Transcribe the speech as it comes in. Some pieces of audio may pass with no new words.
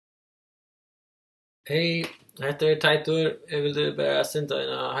Hej, heter Teitur. Jag vill bara sända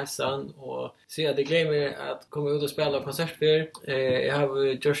en hälsan och säga att jag glömmer att komma ut och spela konsert för. Jag har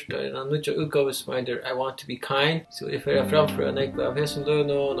gjort en nýggja útgávu som heter I want to be kind. Så jag får framföra en ekva av hesson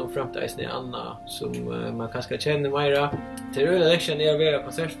lögum och de framtida Anna som man kanske känner mera. Till röda lektion jag vill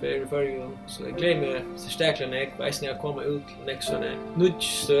konsert för förrjun. Så jag glömmer så stäckla en ekva att komma ut och sån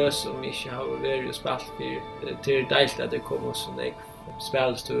nýggjastu som inte har varit och spalt för till deilt att det kommer sån ekva.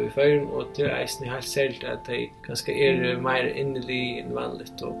 Spelstå i förrän och det är helt särskilt att det kanske mer innerlig än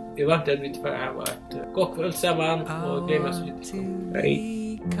vanligt och jag vant att vi får ha ett gott kväll samman och glömma så lite.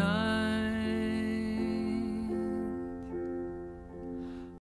 Hej.